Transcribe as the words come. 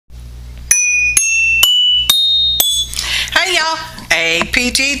y'all,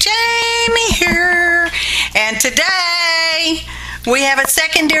 APG Jamie here, and today we have a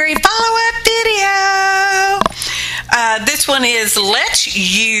secondary follow-up video. This one is let's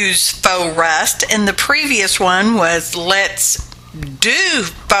use faux rust, and the previous one was let's do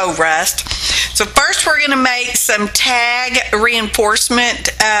faux rust. So first we're going to make some tag reinforcement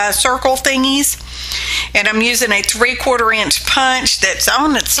circle thingies, and I'm using a 3/4 inch punch that's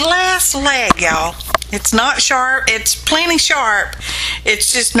on its last leg, y'all. It's not sharp, it's plenty sharp,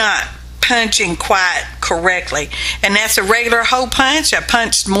 it's just not punching quite correctly. And that's a regular hole punch. I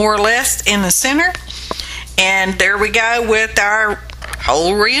punched more or less in the center, and there we go with our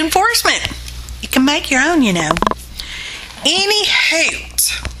hole reinforcement. You can make your own, you know. Anywho,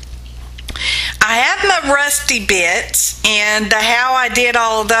 I have my rusty bits, and how I did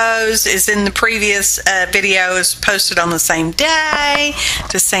all of those is in the previous videos, posted on the same day,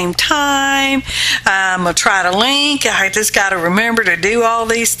 the same time. I'm going to try to link. I just got to remember to do all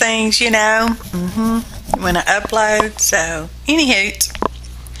these things, you know, when I upload. So, anywho,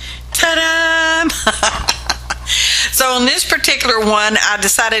 ta-da! So on this particular one, I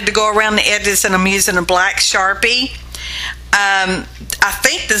decided to go around the edges, and I'm using a black Sharpie. I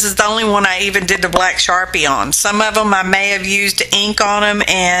think this is the only one I even did the black Sharpie on. Some of them I may have used ink on them,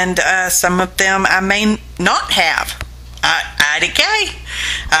 and some of them I may not have. IDK.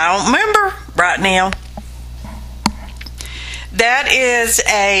 I don't remember right now. That is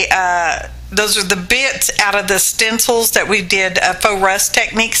a, those are the bits out of the stencils that we did faux rust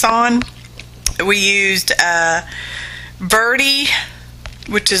techniques on. We used Verdi,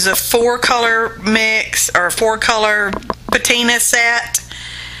 which is a 4-color mix, or 4-color patina set.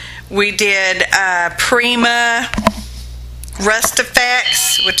 We did Prima Rust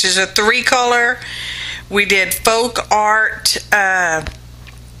Effects, which is a 3-color. We did Folk Art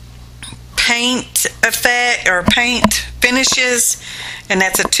Paint Effect, or Paint Finishes, and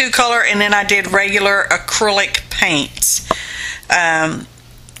that's a 2-color. And then I did regular acrylic paints.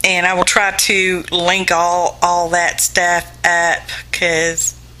 And I will try to link all that stuff up,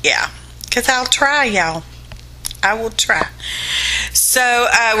 because I'll try, y'all. I will try. So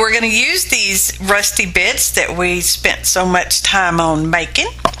we're going to use these rusty bits that we spent so much time on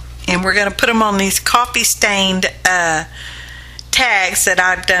making, and we're going to put them on these coffee stained tags that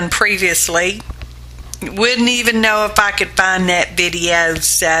I've done previously. Wouldn't even know if I could find that video,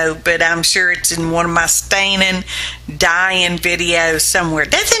 but I'm sure it's in one of my staining, dyeing videos somewhere.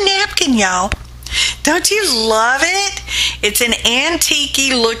 That's a napkin, y'all. Don't you love it? It's an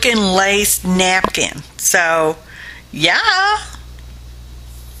antique-y looking lace napkin. So, yeah,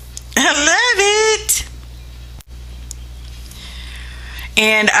 I love it.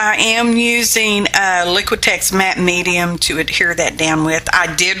 And I am using Liquitex Matte Medium to adhere that down with.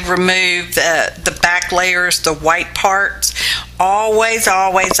 I did remove the back layers, the white parts. Always,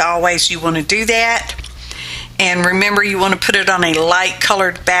 always, always you want to do that. And remember, you want to put it on a light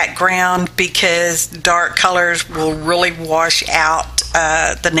colored background, because dark colors will really wash out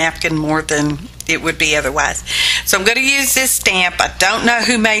the napkin more than it would be otherwise. So I'm going to use this stamp. I don't know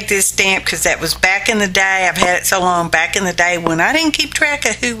who made this stamp, because that was back in the day. I've had it so long, back in the day when I didn't keep track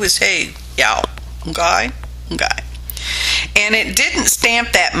of who was who, y'all. Okay? And it didn't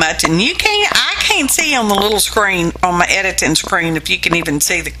stamp that much, and I can't see on the little screen, on my editing screen, if you can even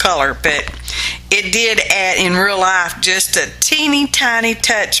see the color, but it did add in real life just a teeny tiny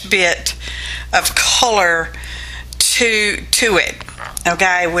touch bit of color to it,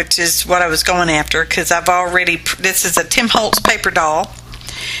 okay, which is what I was going after, because I've already, this is a Tim Holtz paper doll,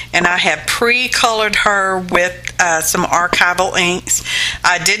 and I have pre-colored her with some archival inks.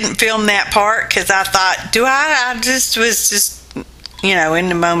 I didn't film that part because I thought, I just was you know, in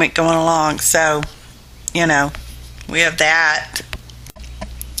the moment going along. So, you know, we have that.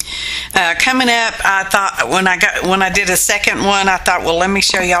 Coming up, I thought when I did a second one, I thought, well, let me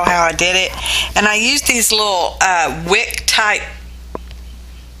show y'all how I did it. And I used these little wick type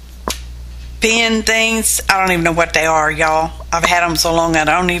pin things. I don't even know what they are, y'all. I've had them so long I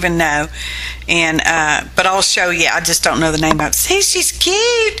don't even know. And but I'll show you. I just don't know the name of it. See, she's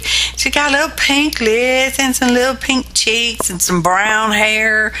cute. She got little pink lips and some little pink cheeks and some brown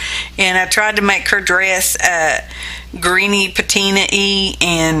hair. And I tried to make her dress greeny patina-y,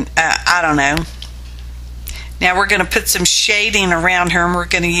 and I don't know. Now we're going to put some shading around her, and we're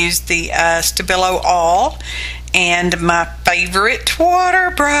going to use the Stabilo All and my favorite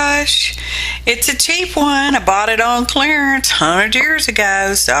water brush. It's a cheap one. I bought it on clearance 100 years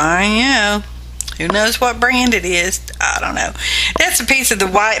ago, so you know, who knows what brand it is. I don't know. That's a piece of the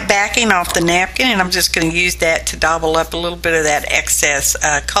white backing off the napkin, and I'm just going to use that to double up a little bit of that excess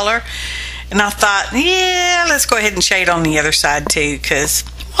color. And I thought, yeah, let's go ahead and shade on the other side too, because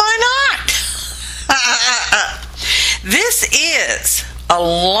why not? This is a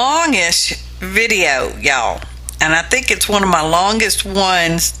longish video, y'all. And I think it's one of my longest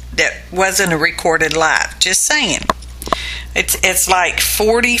ones that wasn't a recorded live. Just saying. It's like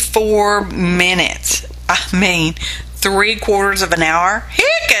 44 minutes. I mean, 3/4 of an hour.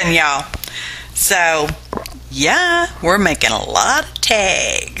 Hickin', y'all. So, yeah, we're making a lot of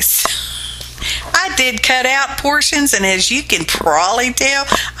tags. I did cut out portions, and as you can probably tell,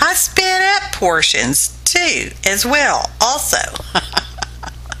 I sped up portions too, as well, also.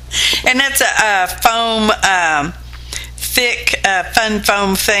 And that's a foam, thick fun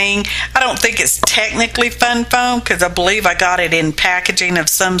foam thing. I don't think it's technically fun foam because I believe I got it in packaging of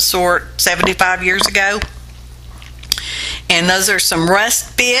some sort 75 years ago. And those are some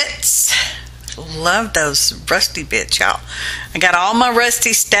rust bits. Love those rusty bits, y'all. I got all my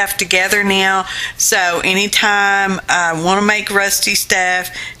rusty stuff together now, so anytime I want to make rusty stuff,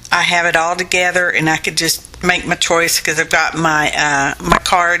 I have it all together and I could just make my choice because I've got my my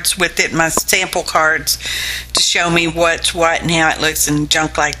cards with it, my sample cards to show me what's what and how it looks and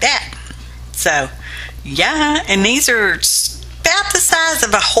junk like that. So yeah, and these are about the size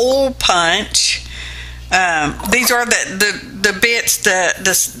of a hole punch. These are the bits,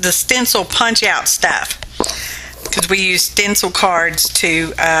 the stencil punch out stuff, because we use stencil cards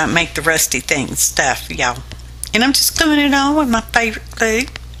to make the rusty things stuff, y'all. And I'm just gluing it on with my favorite glue.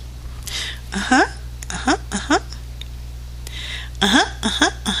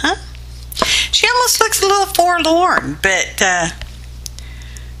 She almost looks a little forlorn, but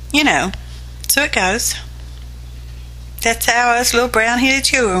you know, so it goes. That's how us little brown-headed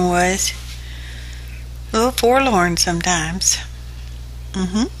children was. A little forlorn sometimes.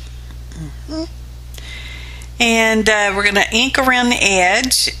 And we're going to ink around the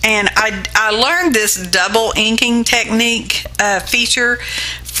edge. And I learned this double inking technique feature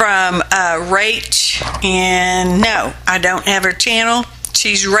from Rach. And no, I don't have her channel.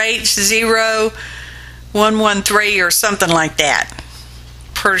 She's Rach0113 or something like that.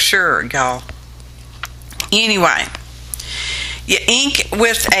 For sure, y'all. Anyway. You ink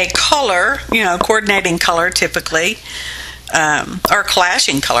with a color, you know, coordinating color typically, or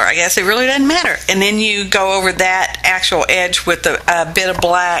clashing color, I guess. It really doesn't matter. And then you go over that actual edge with a bit of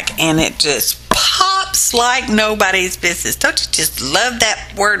black, and it just pops like nobody's business. Don't you just love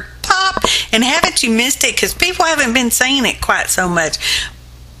that word pop? And haven't you missed it? Because people haven't been saying it quite so much.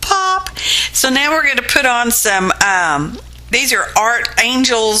 Pop. So now we're going to put on some... these are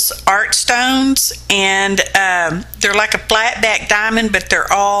Angels art stones, and they're like a flat back diamond, but they're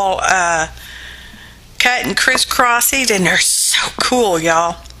all cut and crisscrossed, and they're so cool,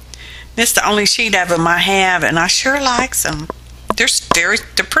 y'all. This is the only sheet of them I have, and I sure like them. They're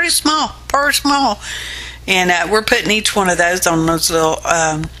pretty small, and we're putting each one of those on those little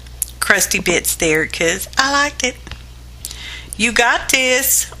crusty bits there because I liked it. You got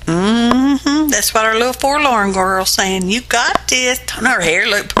this. That's what our little forlorn girl's saying. You got this. Don't her hair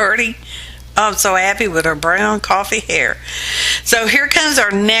look pretty? Oh, I'm so happy with her brown coffee hair. So here comes our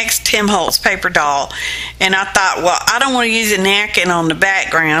next Tim Holtz paper doll. And I thought, well, I don't want to use a napkin on the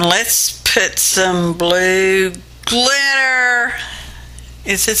background. Let's put some blue glitter.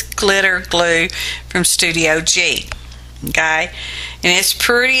 It's this glitter glue from Studio G. Okay, and it's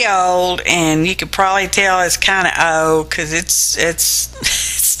pretty old, and you could probably tell it's kind of old because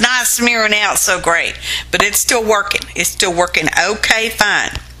it's not smearing out so great, but it's still working. It's still working okay,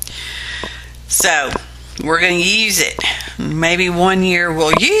 fine. So we're going to use it. Maybe one year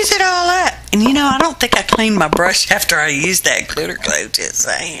we'll use it all up. And you know, I don't think I cleaned my brush after I used that glitter glue. Just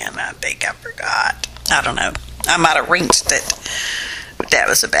saying, I think I forgot. I don't know. I might have rinsed it, but that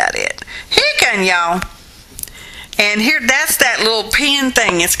was about it. Hickin', y'all. And here, that's that little pen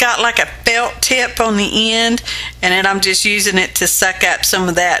thing. It's got like a felt tip on the end, and then I'm just using it to suck up some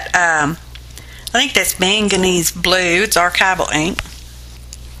of that, I think that's manganese blue. It's archival ink.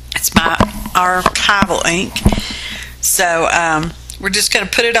 It's my archival ink. So we're just going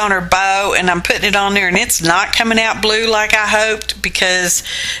to put it on her bow, and I'm putting it on there, and it's not coming out blue like I hoped because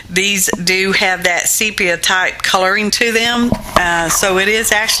these do have that sepia type coloring to them. So it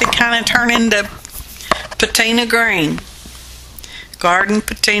is actually kind of turning to patina green, garden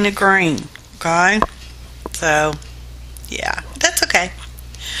patina green. Okay, so yeah, that's okay.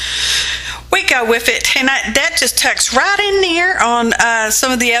 We go with it, and that just tucks right in there on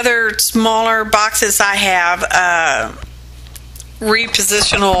some of the other smaller boxes I have.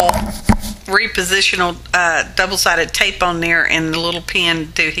 Repositional repositional double-sided tape on there, and the little pin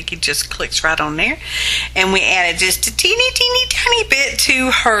doohickey just clicks right on there. And we added just a teeny tiny bit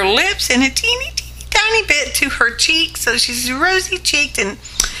to her lips and a teeny tiny bit to her cheeks, so she's rosy cheeked, and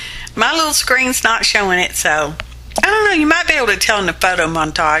my little screen's not showing it, so I don't know, you might be able to tell in the photo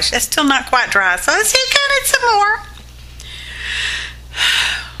montage. That's still not quite dry, so let's see if I need some more.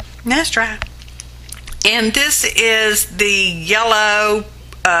 That's dry. And this is the yellow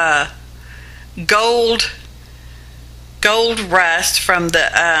gold rust from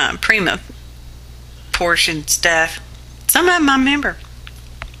the Prima portion stuff. Some of them I remember,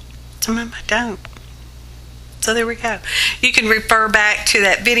 some of them I don't. So there we go. You can refer back to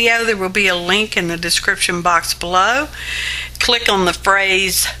that video. There will be a link in the description box below. Click on the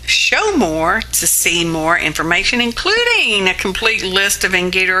phrase "show more" to see more information, including a complete list of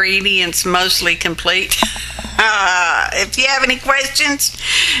ingredients, mostly complete. If you have any questions,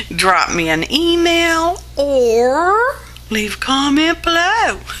 drop me an email or leave a comment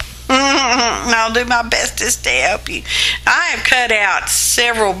below. I'll do my bestest to help you. I have cut out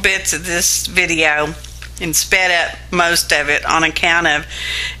several bits of this video and sped up most of it on account of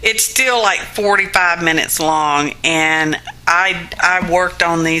it's still like 45 minutes long, and I worked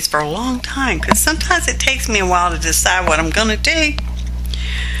on these for a long time because sometimes it takes me a while to decide what I'm gonna do.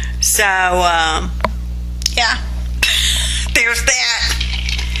 So yeah, there's that.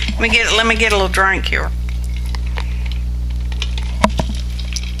 Let me get a little drink here.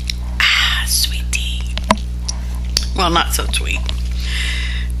 Sweet tea. Well, not so sweet,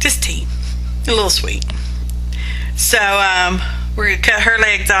 just tea, a little sweet. So we're gonna cut her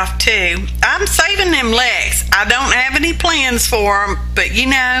legs off too. I'm saving them legs. I don't have any plans for them, but you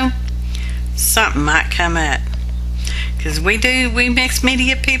know, something might come up, because we mixed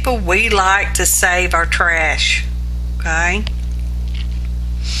media people, we like to save our trash, okay?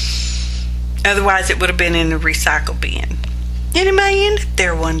 Otherwise it would have been in the recycle bin, and it may end up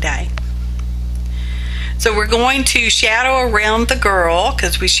there one day. So we're going to shadow around the girl,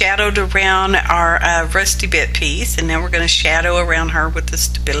 because we shadowed around our rusty bit piece, and now we're going to shadow around her with the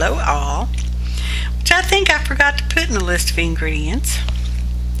Stabilo All, which I think I forgot to put in the list of ingredients.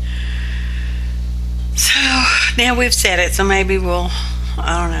 So now we've said it, so maybe we'll,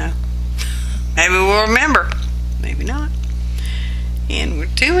 I don't know, maybe we'll remember, maybe not. And we're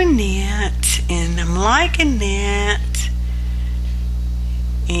doing that, and I'm liking that,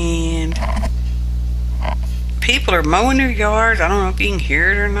 and people are mowing their yards. I don't know if you can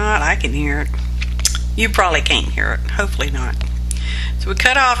hear it or not. I can hear it. You probably can't hear it. Hopefully not. So we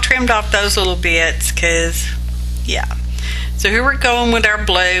trimmed off those little bits, because, yeah. So here we're going with our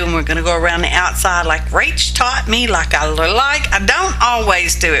blue, and we're going to go around the outside like Rach taught me, like I like. I don't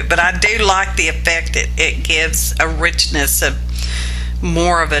always do it, but I do like the effect it gives, a richness of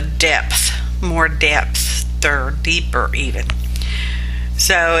more of a depth, more depth, or deeper even.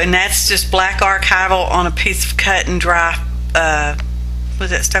 So, and that's just black archival on a piece of cut and dry,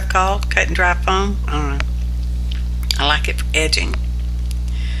 what's that stuff called? Cut and dry foam? I don't know. I like it for edging.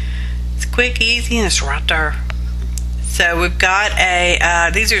 It's quick, easy, and it's right there. So we've got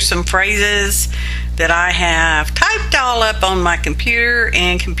these are some phrases that I have typed all up on my computer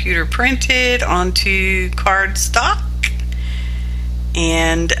and computer printed onto cardstock.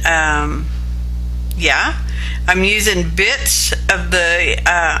 And, yeah. I'm using bits of the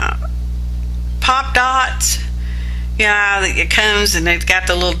pop dots. Yeah, it comes and it's got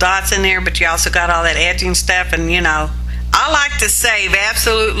the little dots in there, but you also got all that edging stuff. And you know, I like to save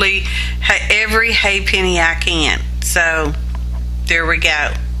absolutely every hay penny I can. So there we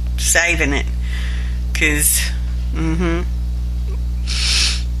go, saving it, because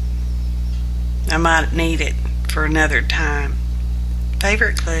I might need it for another time.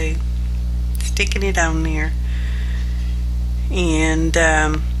 Favorite clue, sticking it on there. And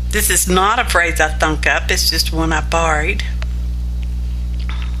this is not a phrase I thunk up, it's just one I borrowed.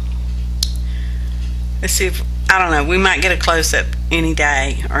 Let's see if, I don't know, we might get a close-up any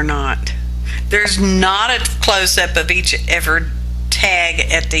day or not. There's not a close-up of every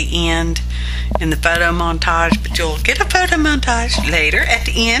tag at the end in the photo montage, but you'll get a photo montage later at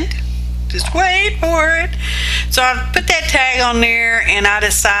the end. Just wait for it. So I put that tag on there, and I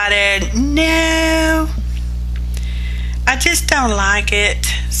decided, no, I just don't like it,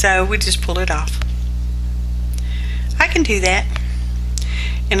 so we just pull it off. I can do that.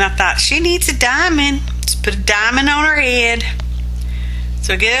 And I thought, she needs a diamond. Let's put a diamond on her head.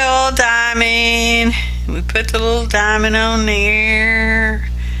 So get a little diamond. We put the little diamond on there.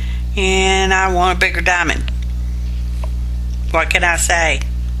 And I want a bigger diamond. What can I say?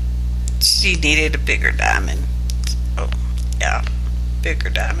 She needed a bigger diamond. Oh, yeah, bigger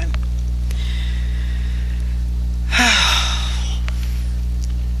diamond.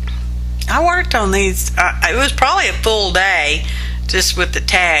 I worked on these. It was probably a full day just with the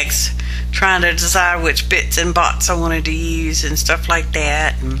tags, trying to decide which bits and bots I wanted to use and stuff like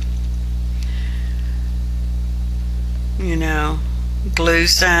that. And, you know, glue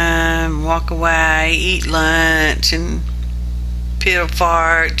some, walk away, eat lunch, and peel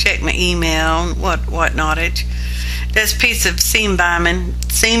fart, check my email, and whatnot. That's a piece of seam bombing.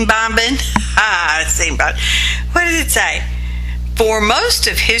 Seam bombing? Seam bombing. What did it say? For most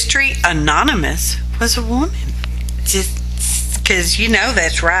of history, Anonymous was a woman. Just because you know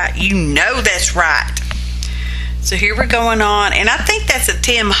that's right. You know that's right. So here we're going on. And I think that's a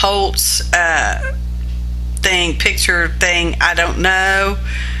Tim Holtz picture thing. I don't know.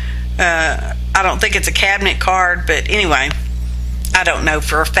 I don't think it's a cabinet card. But anyway, I don't know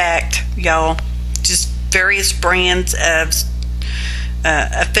for a fact, y'all. Just various brands of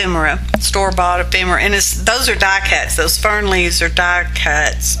ephemera, store-bought ephemera, and those are die cuts. Those fern leaves are die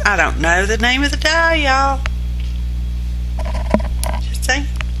cuts. I don't know the name of the die, y'all. Just saying.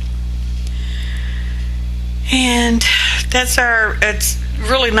 And that's it's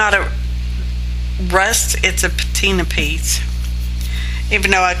really not a rust, it's a patina piece,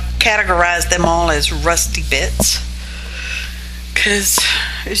 even though I categorize them all as rusty bits, because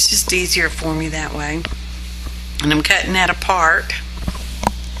it's just easier for me that way. And I'm cutting that apart.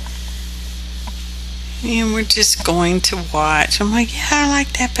 And we're just going to watch. I'm like, yeah, I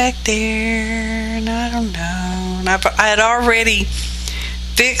like that back there. And I don't know. And I had already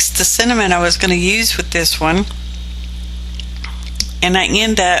fixed the sentiment I was going to use with this one. And I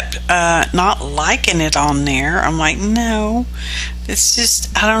end up not liking it on there. I'm like, no. It's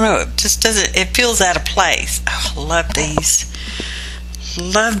just, I don't know. It just doesn't, it feels out of place. Oh, I love these.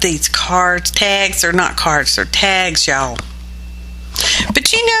 Love these cards. Tags. They're not cards. They're tags, y'all.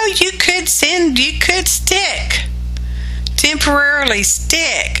 But you know, you could temporarily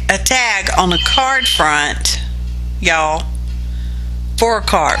stick a tag on a card front, y'all, for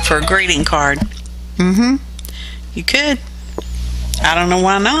a greeting card. You could. I don't know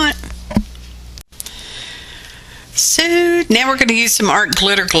why not. So now we're going to use some art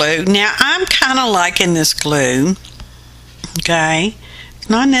glitter glue. Now I'm kind of liking this glue. Okay.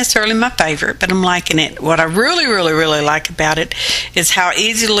 Not necessarily my favorite, but I'm liking it. What I really like about it is how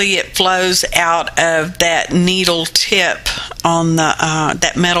easily it flows out of that needle tip on the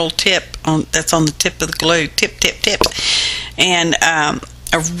that metal tip that's on the tip of the glue. Tip. And I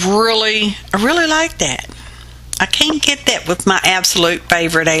really like that. I can't get that with my absolute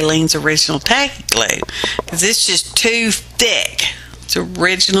favorite Aleene's Original Tacky Glue because it's just too thick. It's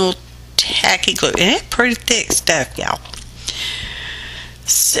original tacky glue. And it's pretty thick stuff, y'all.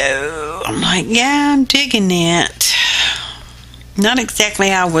 So I'm like, yeah, I'm digging that. Not exactly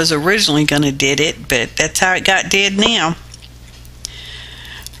how I was originally going to did it, but that's how it got did now.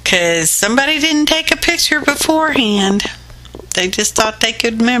 Because somebody didn't take a picture beforehand. They just thought they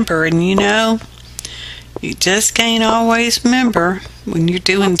could remember. And you know, you just can't always remember when you're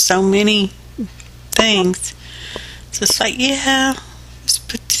doing so many things. It's just like, yeah, let's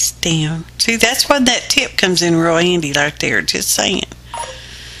put this down. See, that's why that tip comes in real handy right there. Just saying.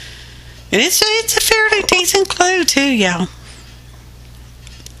 And it's a fairly decent glue too, y'all.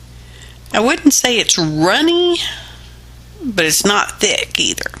 I wouldn't say it's runny, but it's not thick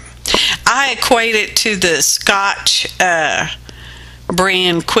either. I equate it to the Scotch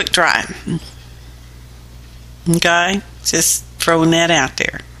brand Quick Dry. Okay, just throwing that out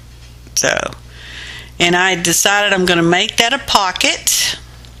there. So, and I decided I'm going to make that a pocket.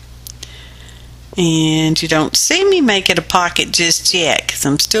 And you don't see me make it a pocket just yet because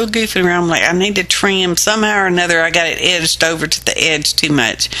I'm still goofing around. I'm like, I need to trim somehow or another. I got it edged over to the edge too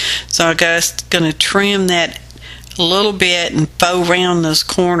much. So I was going to trim that a little bit and faux round those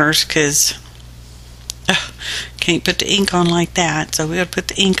corners because can't put the ink on like that. So we got to put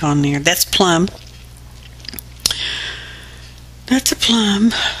the ink on there. That's plum. That's a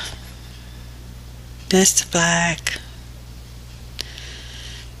plum. That's the black.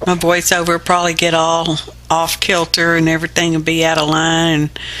 My voiceover will probably get all off kilter and everything will be out of line.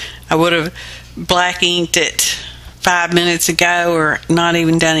 And I would have black inked it 5 minutes ago or not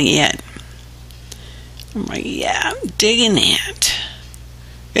even done it yet. I'm like, yeah, I'm digging it.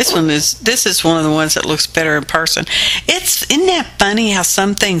 This is one of the ones that looks better in person. Isn't that funny how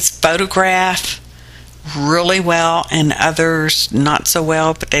some things photograph really well and others not so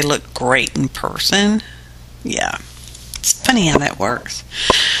well, but they look great in person? Yeah. It's funny how that works.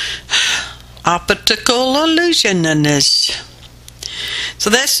 Optical illusion. So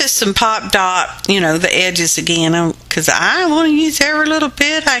that's just some pop dot, you know, the edges again, because I want to use every little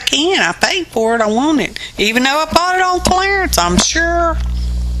bit I can. I paid for it. I want it. Even though I bought it on clearance, I'm sure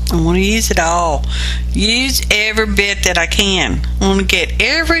I want to use it all. Use every bit that I can. I want to get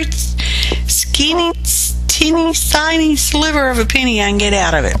every skinny, teeny, tiny sliver of a penny I can get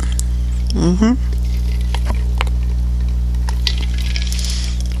out of it.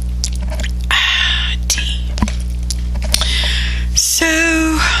 So,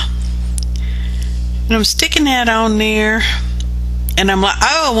 and I'm sticking that on there, and I'm like,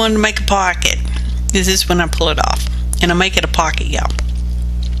 oh, I wanted to make a pocket. Is this when I pull it off? And I make it a pocket, y'all.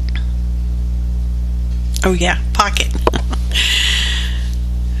 Oh yeah, pocket.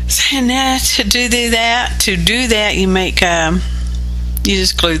 And now to do that, you make you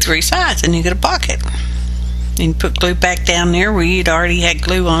just glue 3 sides, and you get a pocket. And you put glue back down there where you'd already had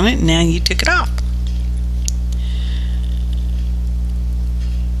glue on it, and now you took it off.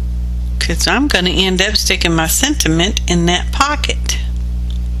 Because I'm going to end up sticking my sentiment in that pocket.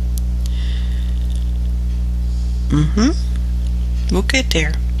 We'll get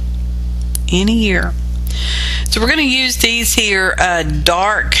there in a year. So we're going to use these here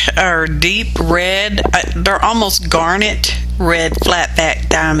dark or deep red. They're almost garnet red flat back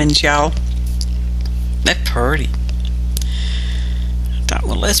diamonds, y'all. They're pretty. I thought,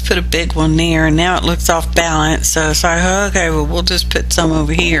 well, let's put a big one there, and now it looks off balance. So it's like, okay, well, we'll just put some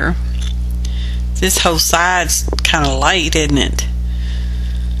over here. This whole side's kind of light, isn't it?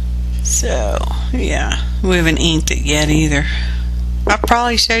 So, yeah, we haven't inked it yet either. I'll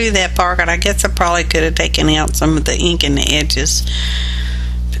probably show you that part, but I guess I probably could have taken out some of the ink in the edges.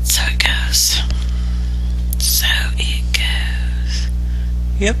 But so it goes. So it goes.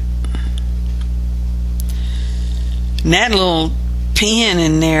 Yep. And that little pin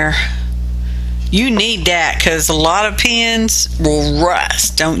in there, you need that, because a lot of pins will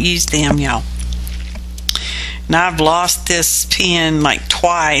rust. Don't use them, y'all. And I've lost this pen like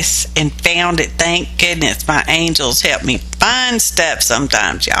twice and found it. Thank goodness my angels help me find stuff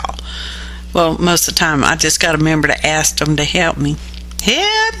sometimes, y'all. Well, most of the time I just got to remember to ask them to help me.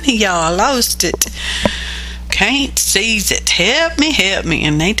 Help me, y'all. I lost it. Can't seize it. Help me.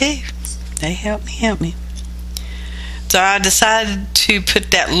 And they do. They help me. So I decided to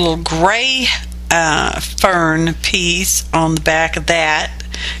put that little gray fern piece on the back of that,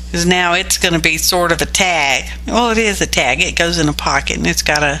 because now it's going to be sort of a tag. Well, it is a tag. It goes in a pocket, and it's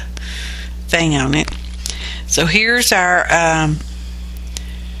got a thing on it. So here's our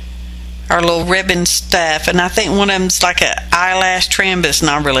little ribbon stuff, and I think one of them's like an eyelash trim, but it's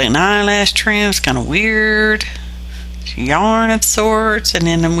not really an eyelash trim. It's kind of weird. It's yarn of sorts, and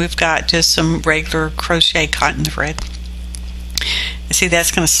then we've got just some regular crochet cotton thread. See,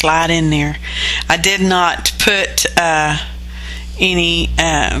 that's going to slide in there. I did not put any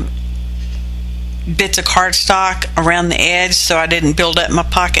bits of cardstock around the edge, so I didn't build up my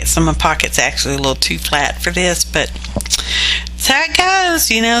pocket. Some of my pocket's actually a little too flat for this, but that's how it goes.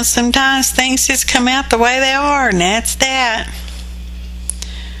 You know, sometimes things just come out the way they are, and that's that.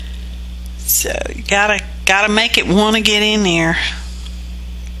 So you gotta make it want to get in there.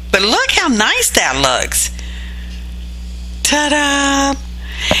 But look how nice that looks. Ta-da!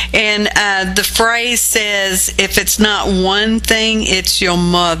 And the phrase says, if it's not one thing, it's your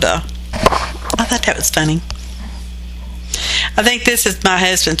mother. I thought that was funny. I think this is my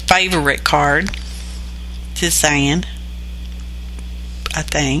husband's favorite card. Just saying. I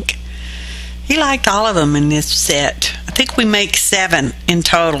think. He liked all of them in this set. I think we make 7 in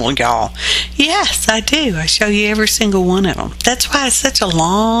total, y'all. Yes, I do. I show you every single one of them. That's why it's such a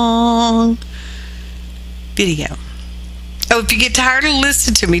long video. Oh, if you get tired of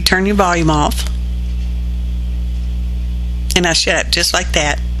listening to me, turn your volume off. And I shut up just like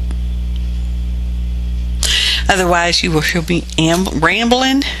that. Otherwise, you will hear me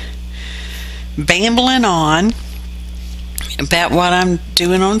rambling, bambling on about what I'm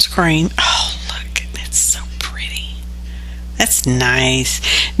doing on screen. Oh, look, that's so pretty. That's nice.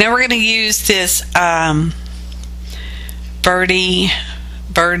 Now we're going to use this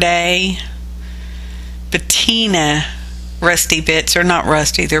Patina rusty bits. They're not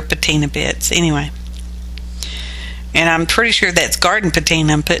rusty, they're patina bits. Anyway. And I'm pretty sure that's garden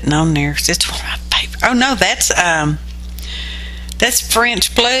patina I'm putting on there. It's one of my favorite. Oh no, that's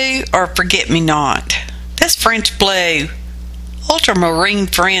French blue or forget me not. That's French blue. Ultramarine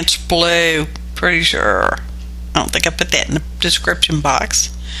French blue. Pretty sure. I don't think I put that in the description box.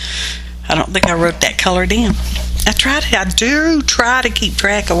 I don't think I wrote that color down. I do try to keep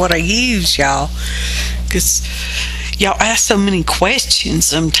track of what I use, y'all. Because y'all ask so many questions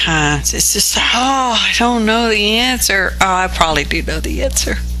sometimes. It's just, I don't know the answer. Oh, I probably do know the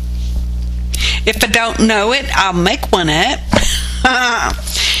answer. If I don't know it, I'll make one up.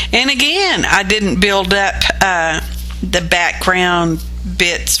 And again, I didn't build up the background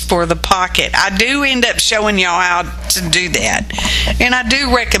bits for the pocket. I do end up showing y'all how to do that. And I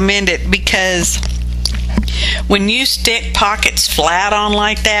do recommend it because when you stick pockets flat on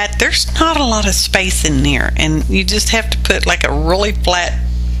like that, there's not a lot of space in there. And you just have to put like a really flat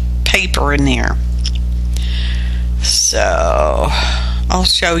paper in there. So I'll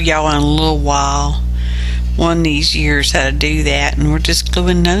show y'all in a little while, one of these years, how to do that. And we're just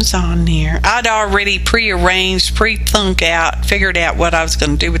gluing those on there. I'd already pre-arranged, pre-thunk out, figured out what I was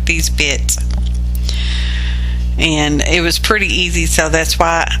going to do with these bits. And it was pretty easy, so that's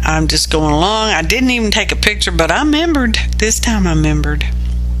why I'm just going along. I didn't even take a picture, but I remembered. This time I remembered.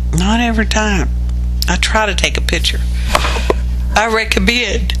 Not every time. I try to take a picture. I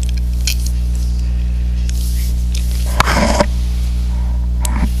recommend.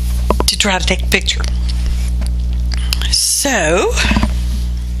 To try to take a picture. So,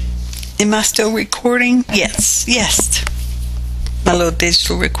 am I still recording? Yes, yes. My little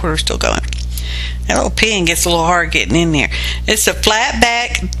digital recorder's still going. That little pen gets a little hard getting in there. It's a flat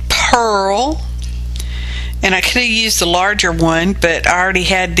back pearl, and I could have used the larger one, but I already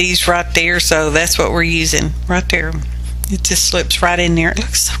had these right there, so that's what we're using right there. It just slips right in there. It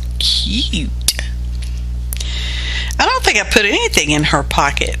looks so cute. I don't think I put anything in her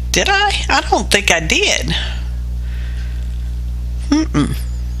pocket, did I? I don't think I did.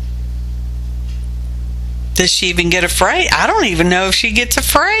 Does she even get a phrase? I don't even know if she gets a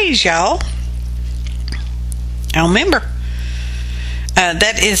phrase, y'all. I don't remember.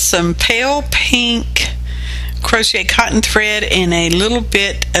 That is some pale pink crochet cotton thread and a little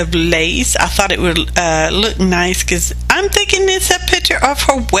bit of lace. I thought it would look nice because I'm thinking it's a picture of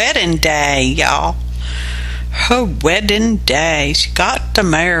her wedding day, y'all. Her wedding day. She got the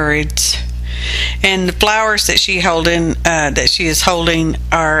marriage. And the flowers that she is holding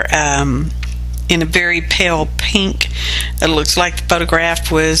are in a very pale pink. It looks like the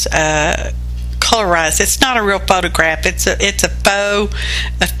photograph was colorized. It's not a real photograph. It's a faux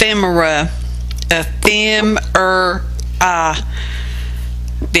ephemera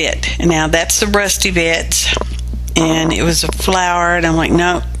bit. And now that's the rusty bit, and it was a flower, and I'm like,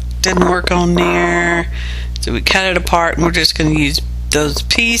 nope, didn't work on there. So we cut it apart, and we're just going to use those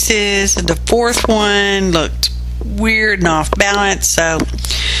pieces. And the fourth one looked weird and off balance, so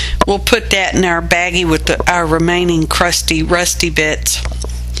we'll put that in our baggie with our remaining crusty, rusty bits.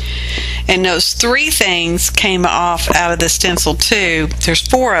 And those three things came off out of the stencil too. There's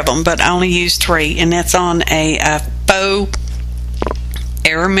 4 of them, but I only used 3, and that's on a faux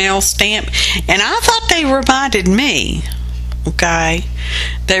airmail stamp. And I thought they reminded me, okay,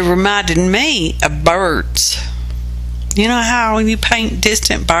 they reminded me of birds. You know how when you paint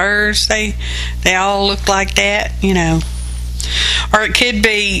distant birds, they all look like that, you know. Or it could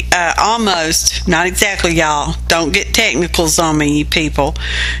be almost, not exactly, y'all, don't get technicals on me, you people,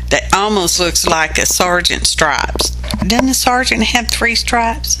 that almost looks like a sergeant stripes. Doesn't the sergeant have 3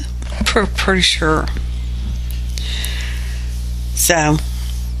 stripes? Pretty sure. So,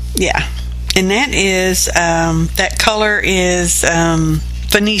 yeah. And that is, that color is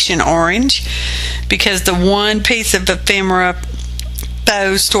Venetian orange, because the one piece of ephemera,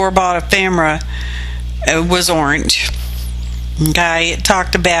 faux store-bought ephemera, was orange. Okay, it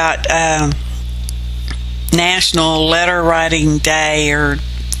talked about National Letter Writing Day or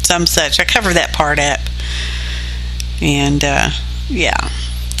some such. I covered that part up. And, yeah,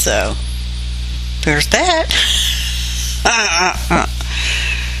 so there's that.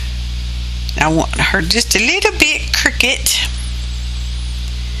 I want her just a little bit crooked.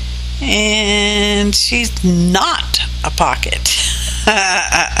 And she's not a pocket.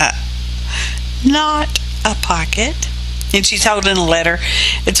 Not a pocket. And she's holding a letter.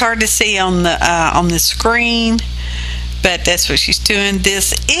 It's hard to see on the screen, but that's what she's doing.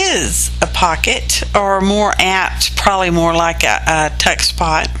 This is a pocket, or more apt, probably more like a tuck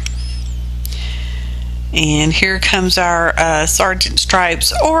spot. And here comes our sergeant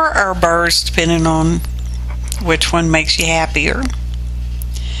stripes or our birds, depending on which one makes you happier.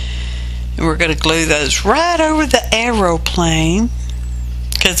 And we're going to glue those right over the aeroplane,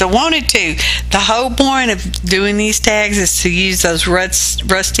 because I wanted to. The whole point of doing these tags is to use those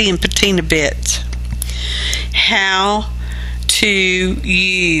rusty and patina bits. How to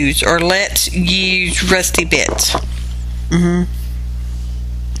use, or let's use, rusty bits.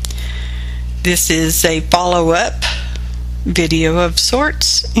 This is a follow-up video of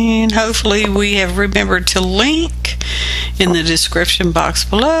sorts, and hopefully we have remembered to link in the description box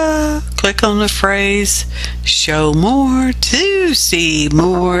below. Click on the phrase "Show More" to see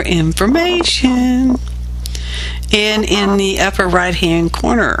more information. And in the upper right hand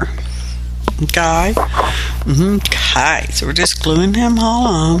corner. Okay. Okay. So we're just gluing them all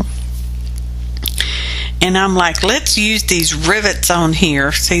on. And I'm like, let's use these rivets on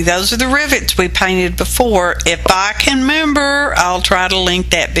here. See, those are the rivets we painted before. If I can remember, I'll try to link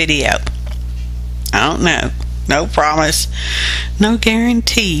that video. I don't know. No promise. No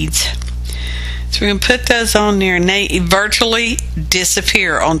guarantees. So we're going to put those on there, and they virtually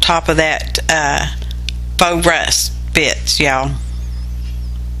disappear on top of that faux rust bits, y'all.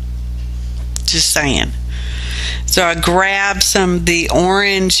 Just saying. So I grabbed some of the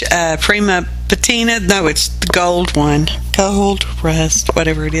orange Prima Patina. No, it's the gold one. Gold rust,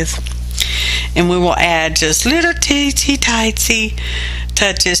 whatever it is. And we will add just little teensy-tiny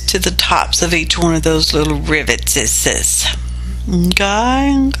touches to the tops of each one of those little rivets. It says,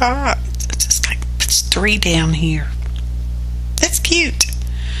 okay. Just like puts 3 down here. That's cute.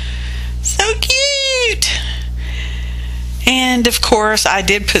 So cute. And of course I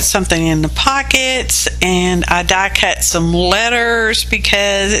did put something in the pockets, and I die cut some letters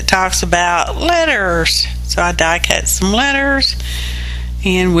because it talks about letters. So I die cut some letters,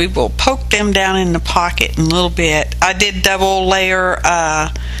 and we will poke them down in the pocket in a little bit. I did double layer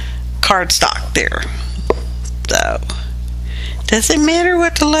cardstock there. So does it matter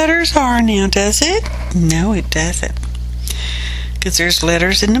what the letters are now, does it? No, it doesn't, because there's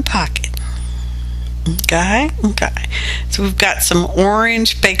letters in the pocket. Okay. So we've got some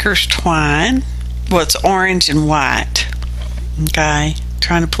orange baker's twine. Well, it's orange and white. Okay.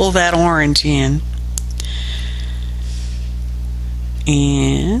 Trying to pull that orange in.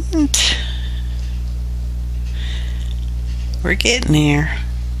 And we're getting there.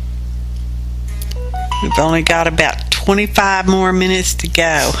 We've only got about 25 more minutes to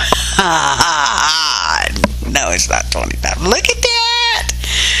go. No, it's not 25. Look at that.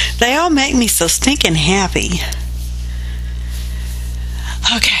 They all make me so stinking happy.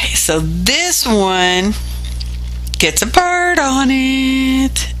 Okay, so this one gets a bird on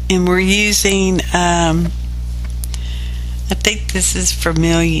it, and we're using I think this is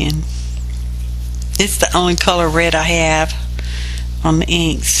Vermilion. It's the only color red I have on the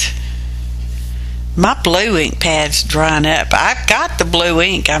inks. My blue ink pad's drying up. I've got the blue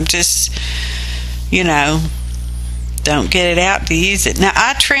ink. I'm just, don't get it out to use it. Now,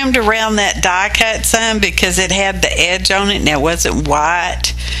 I trimmed around that die cut some because it had the edge on it. Now, it wasn't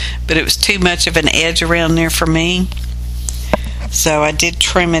white, but it was too much of an edge around there for me. So I did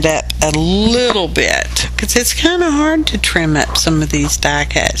trim it up a little bit, because it's kind of hard to trim up some of these die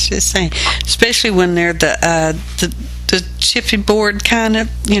cuts, just saying, especially when they're the chippy board kind of,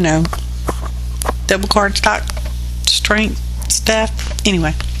 double cardstock strength stuff.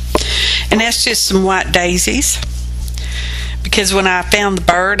 Anyway, and that's just some white daisies, because when I found the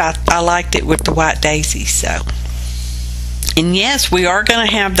bird, I liked it with the white daisies. So, and yes, we are going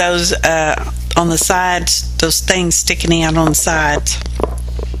to have those on the sides, those things sticking out on the sides.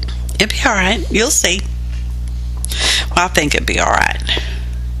 It'll be all right. You'll see. Well, I think it'll be all right.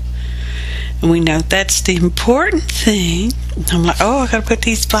 And we know that's the important thing. I'm like, oh, I got to put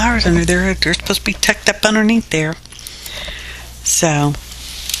these flowers under there. They're supposed to be tucked up underneath there. So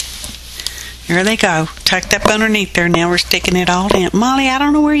here they go, tucked up underneath there. Now we're sticking it all down. Molly, I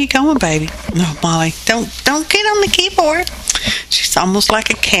don't know where you're going, baby. No, Molly, don't get on the keyboard. She's almost like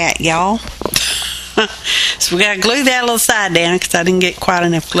a cat, y'all. So we got to glue that little side down, because I didn't get quite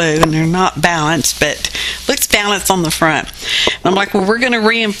enough glue, and they're not balanced, but looks balanced on the front. And I'm like, well, we're going to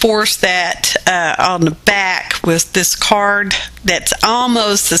reinforce that on the back with this card that's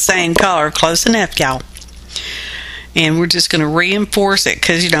almost the same color. Close enough, y'all. And we're just going to reinforce it,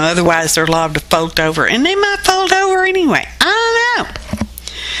 because, otherwise they're liable to fold over. And they might fold over anyway. I don't know.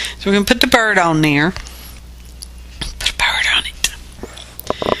 So we're going to put the bird on there. Put a bird on it.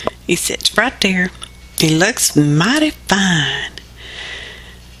 He sits right there. He looks mighty fine.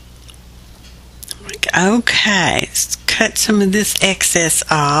 Okay, let's cut some of this excess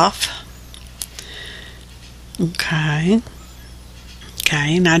off. Okay,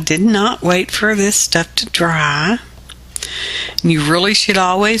 and I did not wait for this stuff to dry. And you really should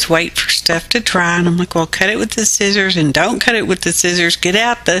always wait for stuff to dry. And I'm like, well, cut it with the scissors, and don't cut it with the scissors. Get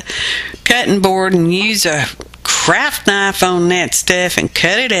out the cutting board and use a craft knife on that stuff and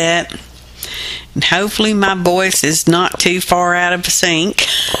cut it up. And hopefully my voice is not too far out of the sink.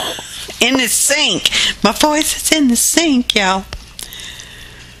 In the sink. My voice is in the sink, y'all.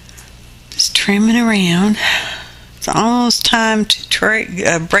 Just trimming around. It's almost time to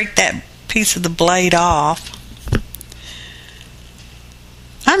break that piece of the blade off.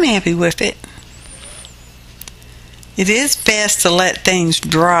 I'm happy with it. It is best to let things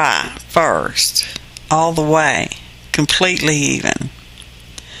dry first, all the way, completely even.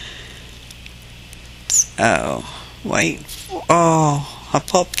 So, wait. Oh, I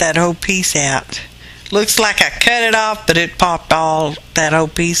popped that whole piece out. Looks like I cut it off, but it popped all that whole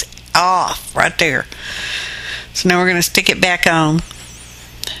piece off right there. So now we're going to stick it back on.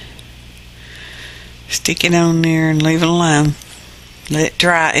 Stick it on there and leave it alone. Let it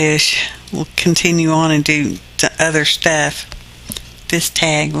dry-ish. We'll continue on and do the other stuff. This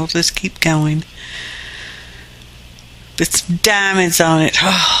tag, we'll just keep going. Put some diamonds on it.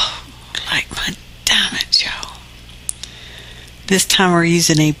 Oh, I like my diamonds, y'all. This time we're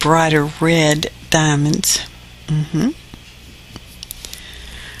using a brighter red diamonds.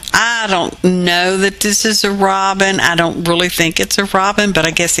 I don't know that this is a robin. I don't really think it's a robin, but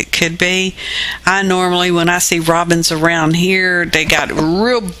I guess it could be. I normally, when I see robins around here, they got a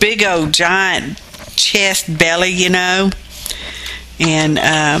real big old giant chest belly, you know. And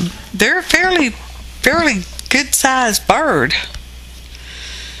they're a fairly good sized bird.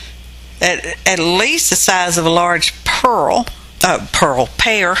 At least the size of a large pear. A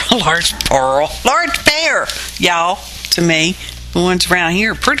large pear, y'all, to me. The ones around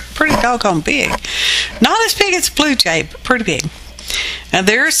here are pretty doggone big. Not as big as a blue jay, but pretty big. Now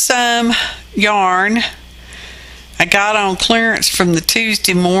there's some yarn I got on clearance from the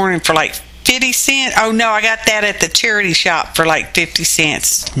Tuesday morning for like 50 cents. Oh no, I got that at the charity shop for like 50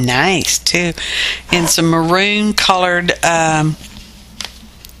 cents. Nice too. And some maroon colored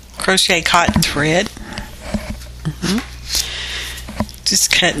crochet cotton thread. Just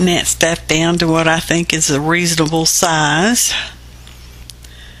cutting that stuff down to what I think is a reasonable size.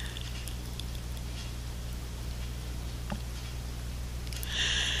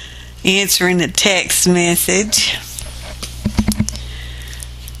 Answering a text message.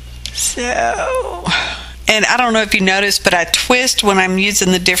 So, and I don't know if you noticed, but I twist when I'm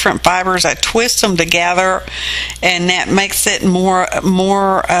using the different fibers. I twist them together, and that makes it more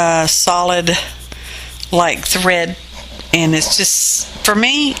solid, like thread. And it's just, for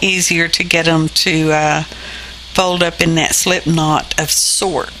me, easier to get them to fold up in that slip knot of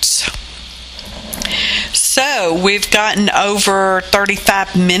sorts. So we've gotten over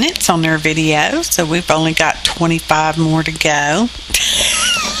 35 minutes on their video, so we've only got 25 more to go.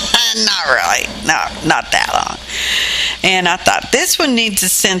 Not really, not that long. And I thought this one needs a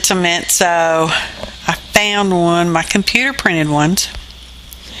sentiment, so I found one, my computer printed ones.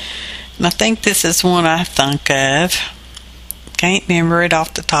 And I think this is one I think of. Can't remember it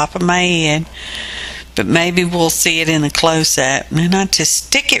off the top of my head, but maybe we'll see it in a close-up. And I just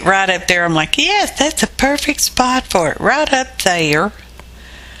stick it right up there. I'm like, yes, that's a perfect spot for it. Right up there.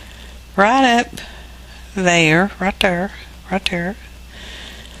 Right up there. Right there. Right there.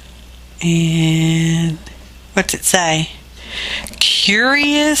 And what's it say?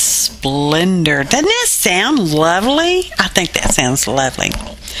 Curious Splendor. Doesn't that sound lovely? I think that sounds lovely.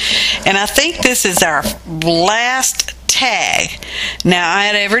 And I think this is our last tag. Now I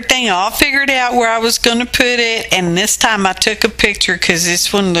had everything all figured out where I was going to put it, and this time I took a picture because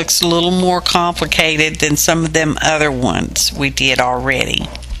this one looks a little more complicated than some of them other ones we did already.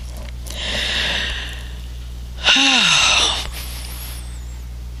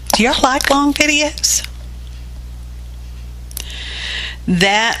 Do y'all like long videos?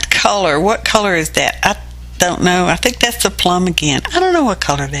 That color, what color is that? I don't know. I think that's the plum again. I don't know what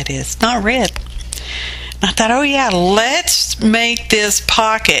color that is. Not red. I thought, oh yeah, let's make this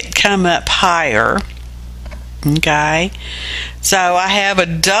pocket come up higher. Okay, so I have a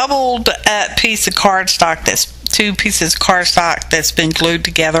doubled up piece of cardstock, that's 2 pieces of cardstock that's been glued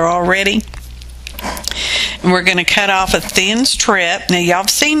together already. And we're going to cut off a thin strip. Now y'all have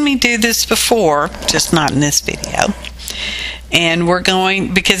seen me do this before, just not in this video. And we're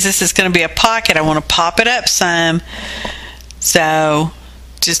going, because this is going to be a pocket, I want to pop it up some. So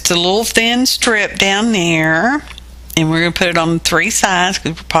just a little thin strip down there, and we're going to put it on 3 sides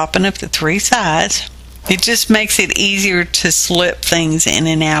because we're popping up the 3 sides. It just makes it easier to slip things in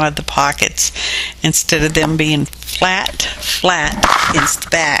and out of the pockets instead of them being flat against the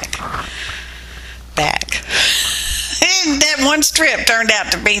back. And that one strip turned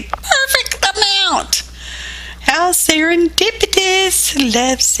out to be the perfect amount. How serendipitous.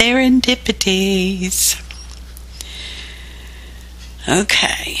 Love serendipities.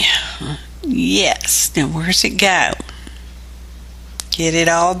 Okay, yes, now where's it go? Get it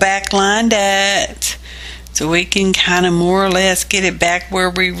all back lined up so we can kind of more or less get it back where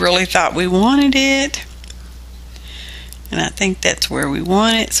we really thought we wanted it. And I think that's where we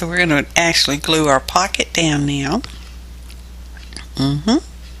want it, so we're going to actually glue our pocket down now.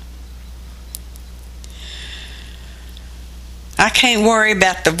 I can't worry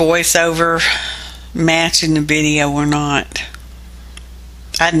about the voiceover matching the video or not.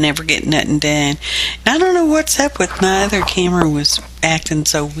 I'd never get nothing done. And I don't know what's up with my other camera was acting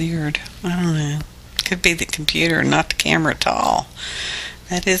so weird. I don't know. Could be the computer, not the camera at all.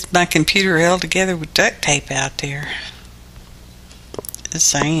 That is my computer held together with duct tape out there. Just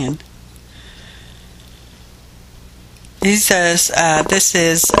saying. This is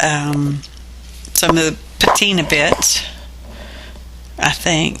some of the patina bits, I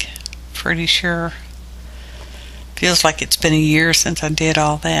think. Pretty sure. Feels like it's been a year since I did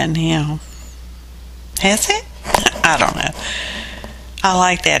all that now. Has it? I don't know. I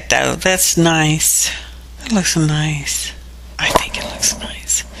like that though. That's nice. That looks nice. I think it looks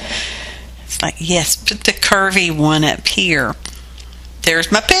nice. It's like, yes, put the curvy one up here.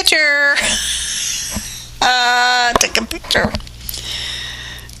 There's my picture. Take a picture.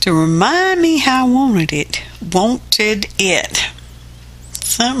 To remind me how I wanted it.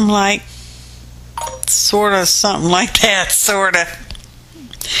 Something like, something like that,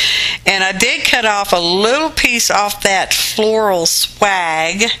 And I did cut off a little piece off that floral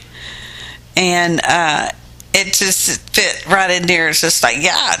swag, and it just fit right in there. It's just like,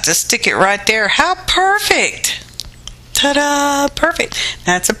 yeah, just stick it right there. How perfect. Ta-da, perfect.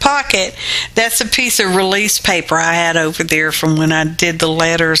 That's a pocket. That's a piece of release paper I had over there from when I did the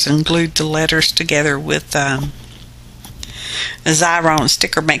letters and glued the letters together with a Xyron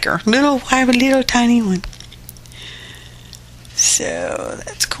sticker maker. Little tiny one. So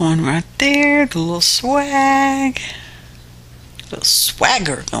that's going right there. The little swag. Little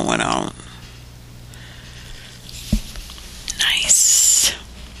swagger going on. Nice.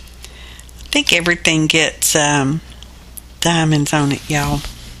 I think everything gets diamonds on it, y'all,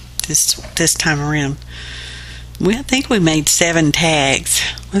 this time around. I think we made 7 tags.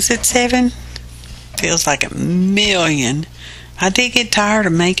 Was it 7? Feels like a million. I did get tired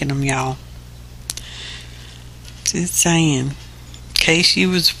of making them, y'all. Just saying. In case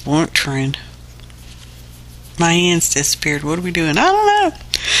you was wondering. My hands disappeared. What are we doing? I don't know.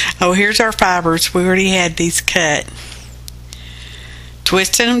 Oh, here's our fibers. We already had these cut.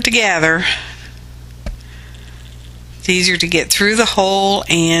 Twisting them together. It's easier to get through the hole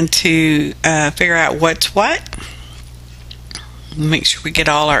and to figure out what's what. Make sure we get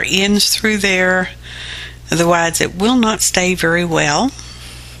all our ends through there. Otherwise, it will not stay very well.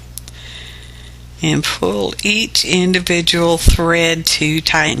 And pull each individual thread to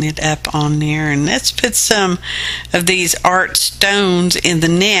tighten it up on there. And let's put some of these art stones in the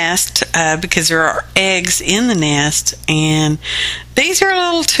nest because there are eggs in the nest. And these are a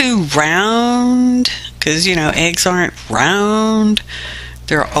little too round because, you know, eggs aren't round.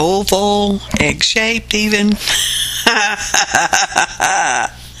 They're oval, egg-shaped even.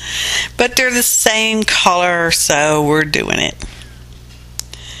 But they're the same color, so we're doing it.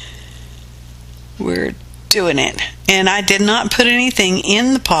 We're doing it. And I did not put anything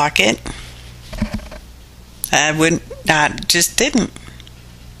in the pocket. I just didn't.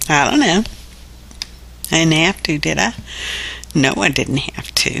 I don't know. I didn't have to, did I? No, I didn't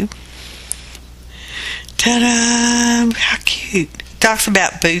have to. Ta-da! How cute. Talks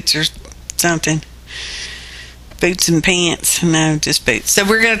about boots or something. Boots and pants. No, just boots. So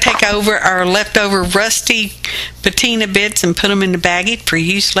we're going to take over our leftover rusty patina bits and put them in the baggie for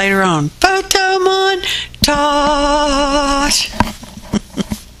use later on. Photo montage!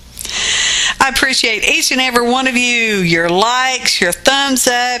 I appreciate each and every one of you. Your likes, your thumbs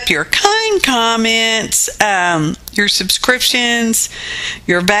up, your kind comments, your subscriptions,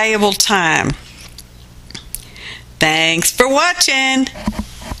 your valuable time. Thanks for watching.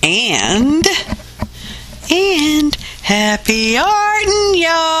 And happy arting,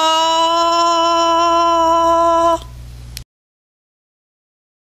 y'all!